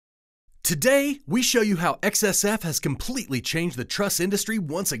Today, we show you how XSF has completely changed the truss industry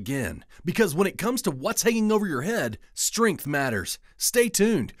once again. Because when it comes to what's hanging over your head, strength matters. Stay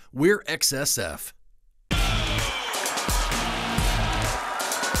tuned. We're XSF.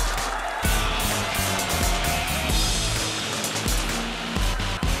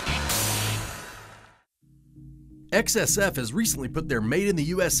 XSF has recently put their Made in the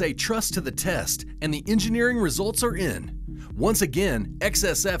USA truss to the test, and the engineering results are in. Once again,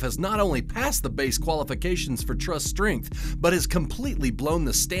 XSF has not only passed the base qualifications for truss strength, but has completely blown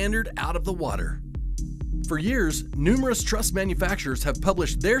the standard out of the water. For years, numerous truss manufacturers have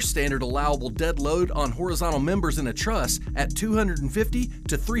published their standard allowable dead load on horizontal members in a truss at 250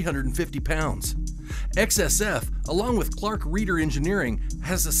 to 350 pounds. XSF, along with Clark Reeder Engineering,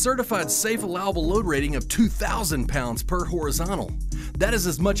 has a certified safe allowable load rating of 2,000 pounds per horizontal. That is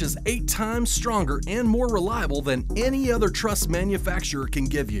as much as 8 times stronger and more reliable than any other truss manufacturer can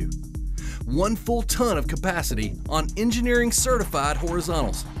give you. 1 full ton of capacity on engineering certified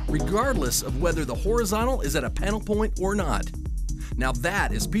horizontals, regardless of whether the horizontal is at a panel point or not. Now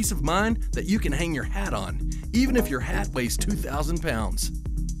that is peace of mind that you can hang your hat on, even if your hat weighs 2,000 pounds.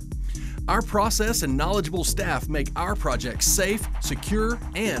 Our process and knowledgeable staff make our projects safe, secure,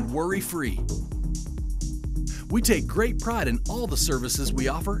 and worry-free. We take great pride in all the services we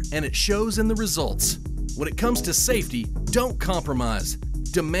offer, and it shows in the results. When it comes to safety, don't compromise.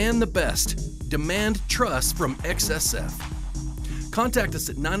 Demand the best. Demand truss from XSF. Contact us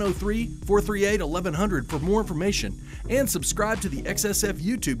at 903-438-1100 for more information, and subscribe to the XSF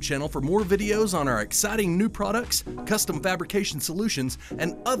YouTube channel for more videos on our exciting new products, custom fabrication solutions,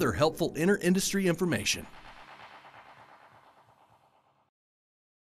 and other helpful inter-industry information.